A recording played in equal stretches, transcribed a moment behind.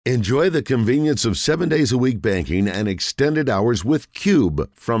Enjoy the convenience of 7 days a week banking and extended hours with Cube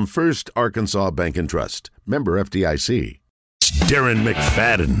from First Arkansas Bank and Trust. Member FDIC. Darren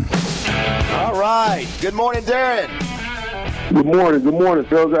McFadden. All right. Good morning, Darren. Good morning,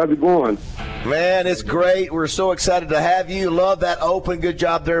 fellas. How's it going? Man, it's great. We're so excited to have you. Love that open. Good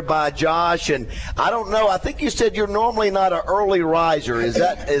job there by Josh. And I don't know. I think you said you're normally not an early riser. Is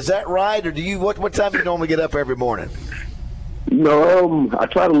that right? Or do you? What time do you normally get up every morning? I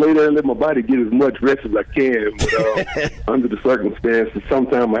try to lay there and let my body get as much rest as I can. But under the circumstances,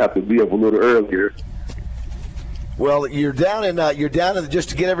 sometimes I have to be up a little earlier. Well, you're down in just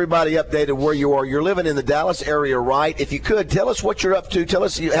to get everybody updated where you are. You're living in the Dallas area, right? If you could, tell us what you're up to. Tell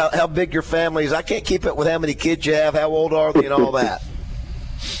us how big your family is. I can't keep up with how many kids you have, how old are they, and all that.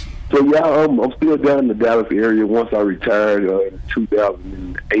 So, yeah, I'm still down in the Dallas area. Once I retired in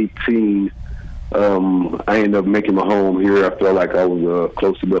 2018, I ended up making my home here. I felt like I was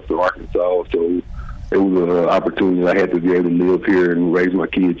close enough to Arkansas, so it was an opportunity. I had to be able to live here and raise my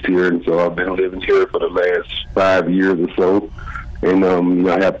kids here, and so I've been living here for the last 5 years or so. And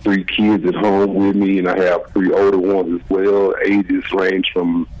I have 3 kids at home with me, and I have 3 older ones as well. Ages range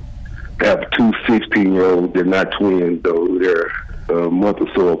from, I have 2 16-year-olds. They're not twins, though. They're a month or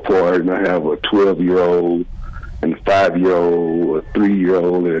so apart, and I have a 12-year-old and a 5-year-old, a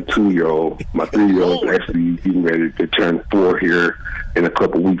 3-year-old, and a 2-year-old. My 3-year-old is actually getting ready to turn 4 here in a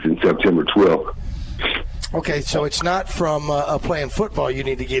couple weeks in September 12th. Okay, so it's not from playing football. You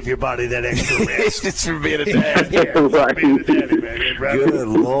need to give your body that extra rest. It's from being a dad. Yeah, right. being a daddy, man. Good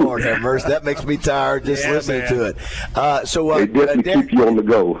Lord have mercy. That makes me tired just listening to it. They definitely keep you on the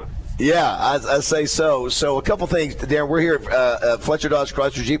go. Yeah, I say so. So a couple things, Darren. We're here at Fletcher Dodge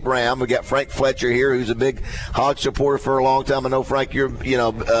Chrysler Jeep Ram. We got Frank Fletcher here, who's a big Hog supporter for a long time. I know, Frank, you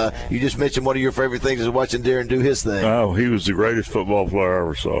just mentioned one of your favorite things is watching Darren do his thing. Oh, he was the greatest football player I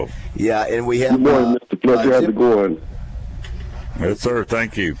ever saw. Yeah, and we have. Good morning, Mr. Fletcher. How's it going? Yes, sir.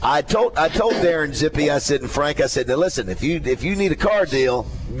 Thank you. I told Darren Zippy, I said, and Frank, I said, now listen, if you need a car deal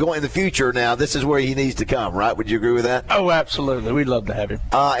going in the future, now this is where he needs to come, right? Would you agree with that? Oh, absolutely. We'd love to have him.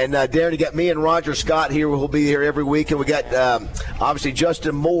 And Darren, you got me and Roger Scott here. We'll be here every week, and we got obviously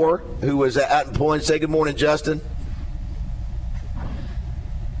Justin Moore, who was out in Point. Say good morning, Justin.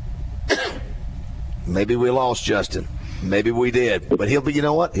 Maybe we lost Justin. Maybe we did, but he'll be. You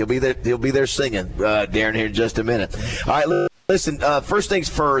know what? He'll be there. He'll be there singing, Darren, here in just a minute. All right. Listen, first things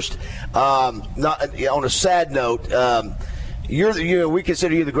first, not on a sad note, we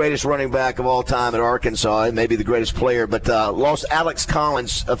consider you the greatest running back of all time at Arkansas and maybe the greatest player, but lost Alex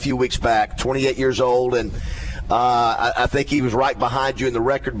Collins a few weeks back, 28 years old, and I think he was right behind you in the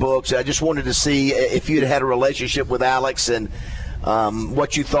record books. I just wanted to see if you had a relationship with Alex and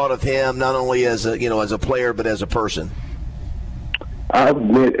what you thought of him, not only as a player, but as a person. I've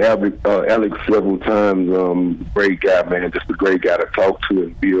met Alex several times. Great guy, man. Just a great guy to talk to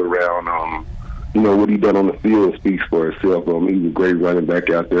and be around. What he done on the field speaks for itself. He's a great running back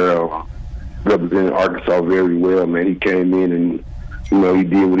out there. Represented Arkansas very well, man. He came in and, he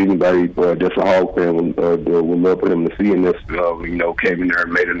did what anybody that's a Hog fan would love for him to see in this. Came in there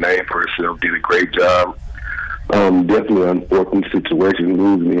and made a name for himself. Did a great job. Definitely an unfortunate situation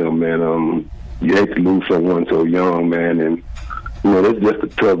losing him, man. You hate to lose someone so young, man, and that's just a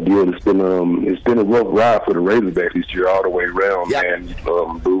tough deal. It's been a rough ride for the Razorbacks this year all the way around, man.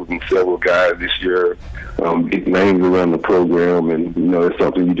 Losing several guys this year, big names around the program, and it's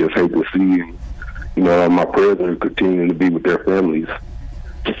something you just hate to see. And, my prayers are continuing to be with their families.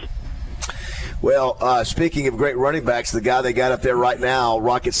 Well, speaking of great running backs, the guy they got up there right now,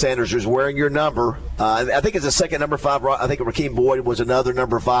 Rocket Sanders, is wearing your number. I think it's the second number 5. I think Rakeem Boyd was another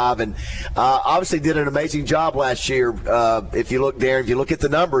number 5, and obviously did an amazing job last year. If you look, Darren, if you look at the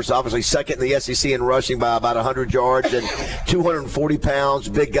numbers, obviously second in the SEC in rushing by about 100 yards and 240 pounds,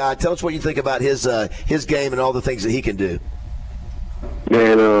 big guy. Tell us what you think about his game and all the things that he can do.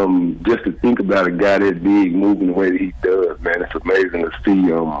 Man, just to think about a guy that big moving the way that he does, man, it's amazing to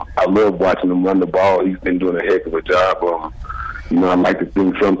see. I love watching him run the ball. He's been doing a heck of a job. I like to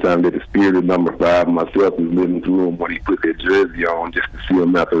think sometimes that the spirit of number 5 myself is living through him when he put that jersey on, just to see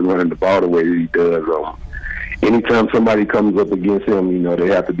him out there running the ball the way that he does. Anytime somebody comes up against him, they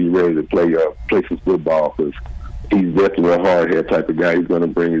have to be ready to play some football, because he's definitely a hard-head type of guy. He's going to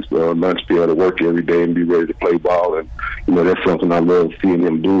bring his lunch pail to work every day and be ready to play ball. And, that's something I love seeing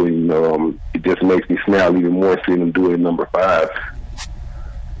him doing. It just makes me smile even more seeing him do it at number 5.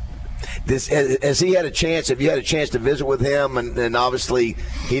 Has he had a chance? Have you had a chance to visit with him? And obviously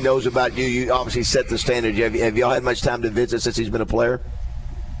he knows about you. You obviously set the standard. Have y'all had much time to visit since he's been a player?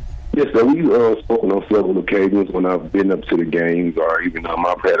 Yes, sir. We've spoken on several occasions when I've been up to the games, or even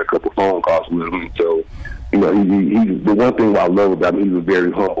I've had a couple phone calls with him. So, you know, he's the one thing I love about him, he's a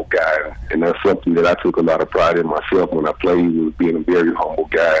very humble guy, and that's something that I took a lot of pride in myself when I played, was being a very humble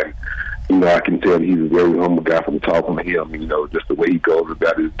guy. And, you know, I can tell he's a very humble guy from talking to him. You know, just the way he goes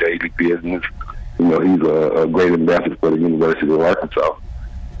about his daily business. You know, he's a great ambassador for the University of Arkansas.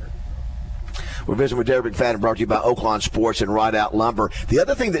 We're visiting with Darren McFadden, brought to you by Oaklawn Sports and Ridout Lumber. The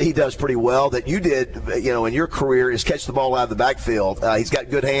other thing that he does pretty well that you did, you know, in your career is catch the ball out of the backfield. He's got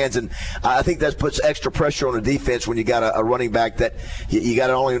good hands, and I think that puts extra pressure on the defense when you got a running back that you got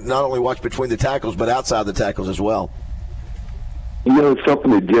to not only watch between the tackles but outside the tackles as well. You know, it's something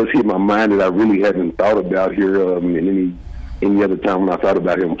that just hit my mind that I really haven't thought about here in any other time when I thought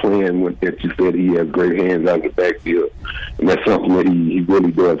about him playing. That you said he has great hands out of the backfield, and that's something that he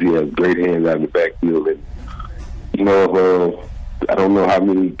really does. He has great hands out of the backfield, and you know, I don't know how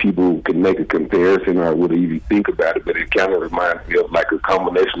many people can make a comparison or would even think about it, but it kind of reminds me of like a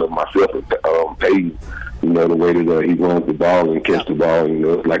combination of myself and Peyton. You know, the way that he runs the ball and catch the ball. You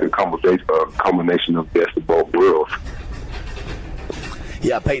know, it's like a combination of best of both worlds.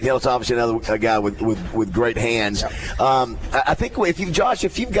 Yeah, Peyton Hill's obviously another guy with great hands. I think if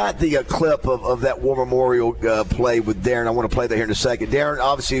you've got the clip of that War Memorial play with Darren, I want to play that here in a second. Darren,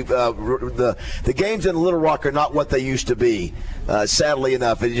 obviously, the games in Little Rock are not what they used to be. Sadly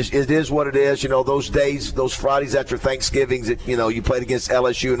enough, it is what it is. You know, those days, those Fridays after Thanksgivings, that you played against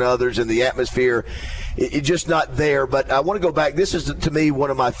LSU and others, and the atmosphere, it's just not there. But I want to go back. This is, to me,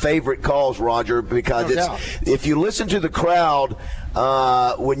 one of my favorite calls, Roger, because if you listen to the crowd.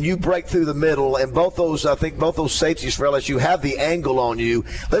 When you break through the middle, and I think both those safeties for LSU have the angle on you.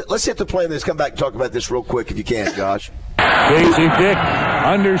 Let's hit the play and let's come back and talk about this real quick if you can, Josh. Casey Dick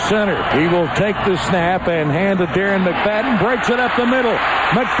under center. He will take the snap and hand to Darren McFadden. Breaks it up the middle.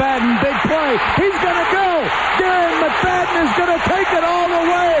 McFadden, big play. He's going to go. Darren McFadden is going to take it all the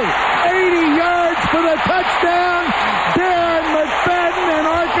way. 80 yards for the touchdown. Darren McFadden, and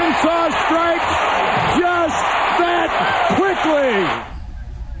Arkansas strikes just that quickly.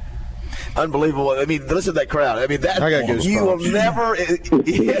 Unbelievable. I mean, listen to that crowd. I mean, that I got goosebumps. You will never.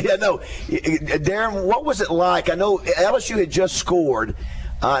 Darren, what was it like? I know LSU had just scored.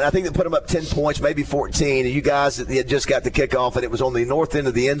 And I think they put them up 10 points, maybe 14. And you guys had just got the kickoff, and it was on the north end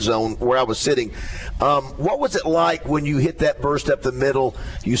of the end zone where I was sitting. What was it like when you hit that burst up the middle?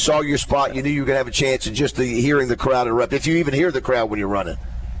 You saw your spot. You knew you were going to have a chance, and just hearing the crowd erupt. If you even hear the crowd when you're running.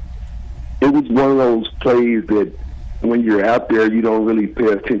 It was one of those plays that when you're out there, you don't really pay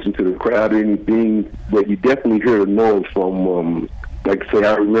attention to the crowd or anything, but you definitely hear the noise from, like I say,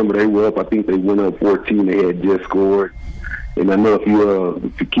 I remember they were up, I think they went up 14, they had just scored. And I know if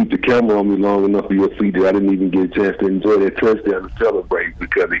you keep the camera on me long enough, you'll see that I didn't even get a chance to enjoy that touchdown and celebrate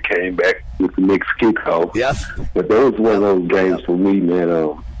because it came back with the next kickoff. Yes. But that was one of those games for me,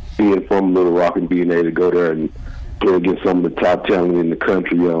 man, being from Little Rock and being able to go there and play against some of the top talent in the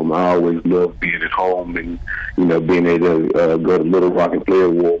country. I always loved being at home and, being able to go to Little Rock and play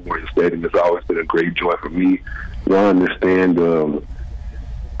at War Memorial Stadium has always been a great joy for me. I understand,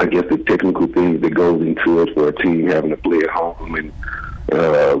 I guess, the technical things that goes into it for a team having to play at home and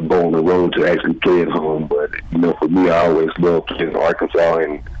go on the road to actually play at home. But, for me, I always loved playing in Arkansas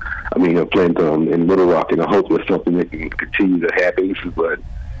and, playing in Little Rock, and I hope that's something that can continue to happen. But,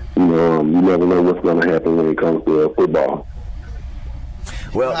 you never know what's going to happen when it comes to football.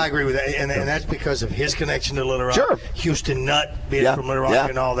 Well, I agree with that, and that's because of his connection to Little Rock. Sure. Houston Nutt being from Little Rock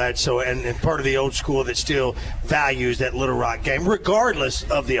and all that. So, and part of the old school that still values that Little Rock game, regardless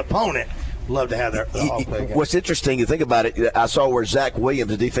of the opponent. Love to have their all-play game. What's interesting, you think about it, I saw where Zach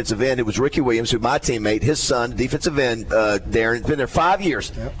Williams, the defensive end, it was Ricky Williams, who my teammate, his son, defensive end, Darren, has been there 5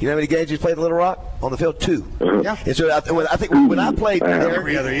 years. Yep. You know how many games he's played in Little Rock on the field? 2. Yeah. And so I think when I played there,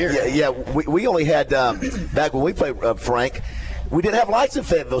 every other year. We only had, back when we played Frank, we didn't have lights in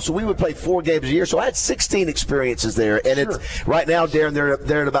Fayetteville, so we would play 4 games a year. So I had 16 experiences there. And it's right now, Darren,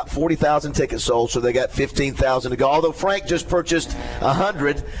 they're at about 40,000 tickets sold, so they got 15,000 to go. Although Frank just purchased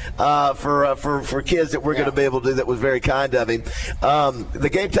 100 for kids that we're going to be able to do. That was very kind of him. The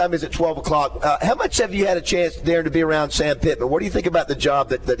game time is at 12 o'clock. How much have you had a chance, Darren, to be around Sam Pittman? What do you think about the job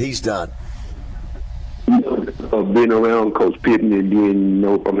that he's done? Being around Coach Pittman and being,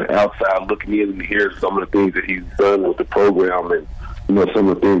 from the outside looking in and hearing some of the things that he's done with the program and, some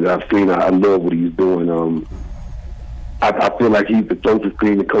of the things I've seen, I love what he's doing. I feel like he's the closest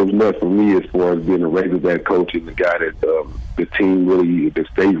thing to Coach Nutt for me as far as being a Razorback coach and the guy that the team really, the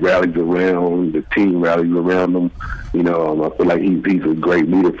state rallies around, the team rallies around him. I feel like he's a great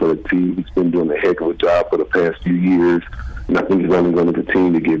leader for the team. He's been doing a heck of a job for the past few years. and I think he's only going to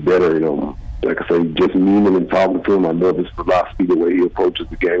continue to get better. Like I say, just meeting him and talking to him, I love his philosophy, the way he approaches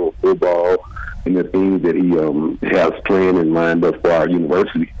the game of football, and the things that he has planned and lined up for our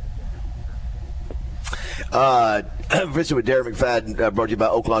university. Visit with Darren McFadden, brought to you by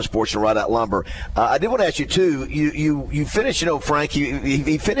Oaklawn Sports and Ridout Lumber. I did want to ask you too. You finished, Frank.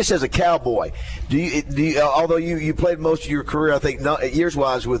 He finished as a Cowboy. Do you? Although you played most of your career, I think, years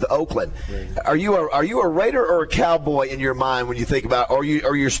wise with Oakland. Are you a Raider or a Cowboy in your mind when you think about? Or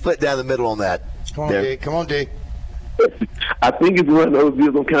you're split down the middle on that? Come on, D. Come on, D. I think it's one of those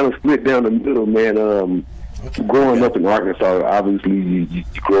deals. I'm kind of split down the middle, man. Growing up in Arkansas, obviously you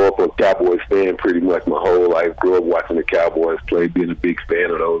grow up a Cowboys fan pretty much my whole life. Grew up watching the Cowboys play, being a big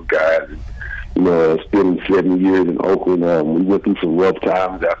fan of those guys. And, spending 7 years in Oakland, we went through some rough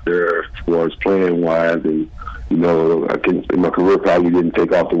times out there as far as playing wise. And my career probably didn't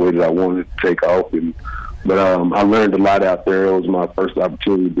take off the way that I wanted it to take off. But I learned a lot out there. It was my first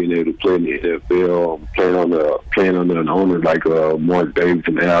opportunity being able to play in the NFL, playing under an owner like Mark Davis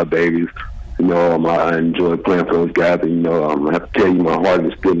and Al Davis. I enjoy playing for those guys. And, I have to tell you, my heart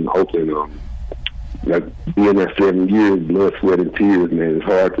is still in Oakland. Being there 7 years, blood, sweat, and tears, man, it's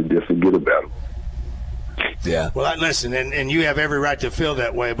hard to just forget about them. Yeah. Well, listen, and you have every right to feel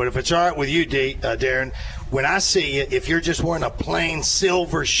that way. But if it's all right with you, Darren, when I see you, if you're just wearing a plain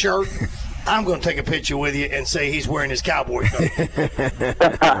silver shirt, I'm going to take a picture with you and say he's wearing his Cowboy shirt.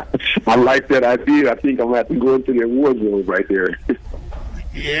 I like that idea. I think I'm going to have to go into their wardrobe right there.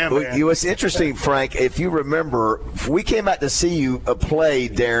 Yeah, man. What's interesting, Frank, if you remember, we came out to see you play,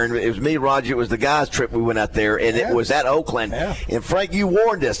 Darren. It was me, Roger. It was the guys' trip we went out there, and it was at Oakland. Yeah. And, Frank, you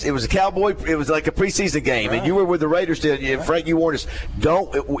warned us. It was a Cowboy. It was like a preseason game, right. And you were with the Raiders still. And, Frank, you warned us,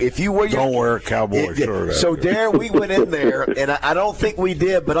 don't wear a Cowboy shirt. So, Darren, we went in there, and I don't think we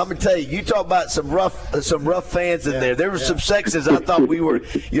did, but I'm going to tell you, you talk about some rough fans in there. There were some sexes I thought we were,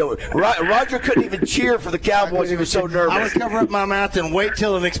 Roger couldn't even cheer for the Cowboys. He was so nervous. I would cover up my mouth and wait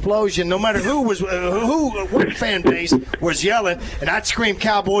till an explosion, no matter what fan base was yelling, and I'd scream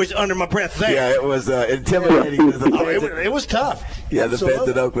Cowboys under my breath there. Yeah, it was intimidating. It was tough. Yeah, the fans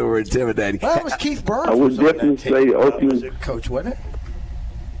in Oakland were intimidating. Well, it was Keith Burns. I would definitely say Oakland. Was it coach, wasn't it?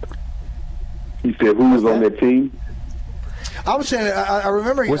 You said who was on that team? I was saying, I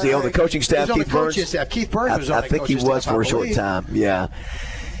remember. Was he on the coaching staff, Keith Burns? Keith Burns was on the coaching staff. I think he was for a short time, yeah.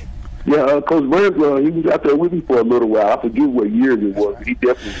 Yeah, Coach Burns, he was out there with me for a little while. I forget what years it was. He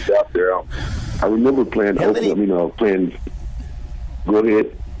definitely was out there. I remember playing Oakland, playing. Go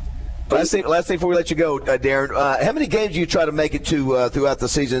ahead. Last thing before we let you go, Darren. How many games do you try to make it to throughout the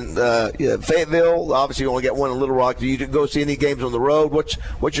season? Fayetteville, obviously you only got one in Little Rock. Do you go see any games on the road? What's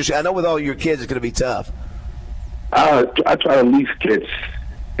your? I know with all your kids it's going to be tough. I try to at least catch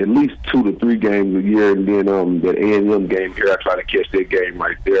at least 2 to 3 games a year, and then that A&M game here, I try to catch that game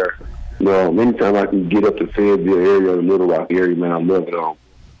right there. Anytime I can get up to Fayetteville area or the Little Rock area, man, I love it.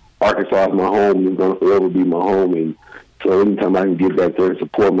 Arkansas is my home. It's going to forever be my home. And so anytime I can get back there and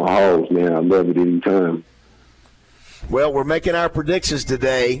support my Hogs, man, I love it anytime. Well, we're making our predictions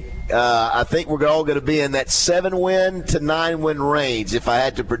today. I think we're all going to be in that 7-win to 9-win range, if I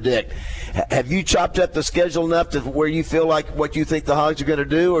had to predict. Have you chopped up the schedule enough to where you feel like what you think the Hogs are going to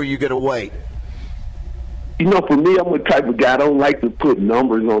do, or are you going to wait? For me, I'm the type of guy, I don't like to put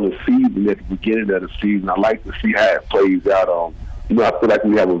numbers on the season at the beginning of the season. I like to see how it plays out. I feel like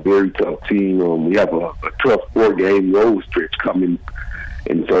we have a very tough team. We have a tough 4-game road stretch coming.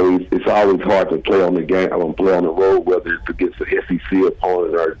 And so it's always hard to play on the road, whether it's against an SEC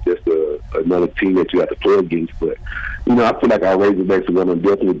opponent or just another team that you have to play against. But, I feel like our Razorbacks are going to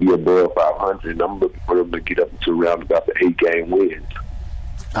definitely be above 500, and I'm looking for them to get up to around about the 8-game wins.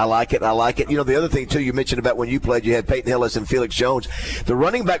 I like it. The other thing, too, you mentioned about when you played, you had Peyton Hillis and Felix Jones. The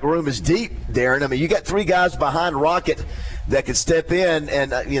running back room is deep, Darren. I mean, you got 3 guys behind Rocket that could step in,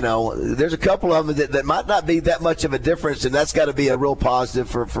 and, there's a couple of them that might not be that much of a difference, and that's got to be a real positive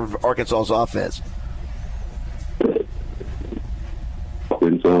for Arkansas's offense.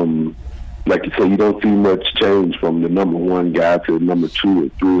 And, like you say, you don't see much change from the number 1 guy to the number 2 or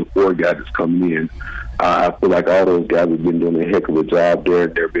 3 or 4 guys that's coming in. I feel like all those guys have been doing a heck of a job there.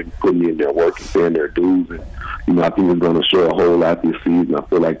 They've been putting in their work and paying their dues. And, I think it's going to show a whole lot this season. I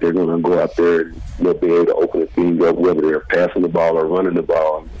feel like they're going to go out there and be able to open the things up, whether they're passing the ball or running the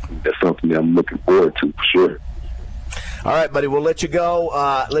ball. That's something that I'm looking forward to for sure. All right, buddy, we'll let you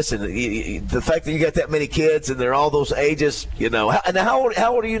go. Listen, the fact that you got that many kids and they're all those ages, And how old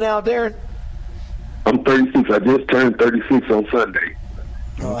are you now, Darren? I'm 36. I just turned 36 on Sunday.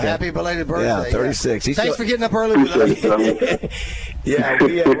 Oh, happy belated birthday. Yeah, 36. Yeah. Thanks for getting up early with us. Yeah,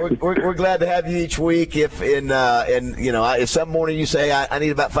 we're glad to have you each week. If if some morning you say I need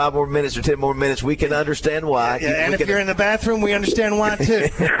about 5 more minutes or 10 more minutes, we can understand why. Yeah, and if you're in the bathroom, we understand why too.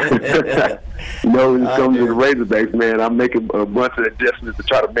 No, when it comes to the Razorbacks, man, I'm making a bunch of adjustments to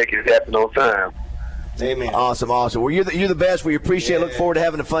try to make it happen on time. Amen. Awesome. Well, you're the best. We appreciate it. Look forward to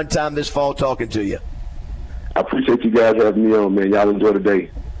having a fun time this fall talking to you. I appreciate you guys having me on, man. Y'all enjoy the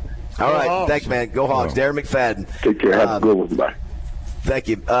day. All right. Thanks, man. Go Hogs. Darren McFadden. Take care. Have a good one. Bye. Thank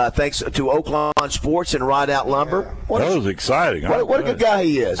you. Thanks to Oaklawn Sports and Ridout Lumber. That was exciting. What a good guy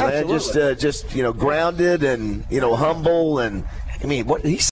he is, man. Absolutely. Just grounded and humble, and I mean, what he's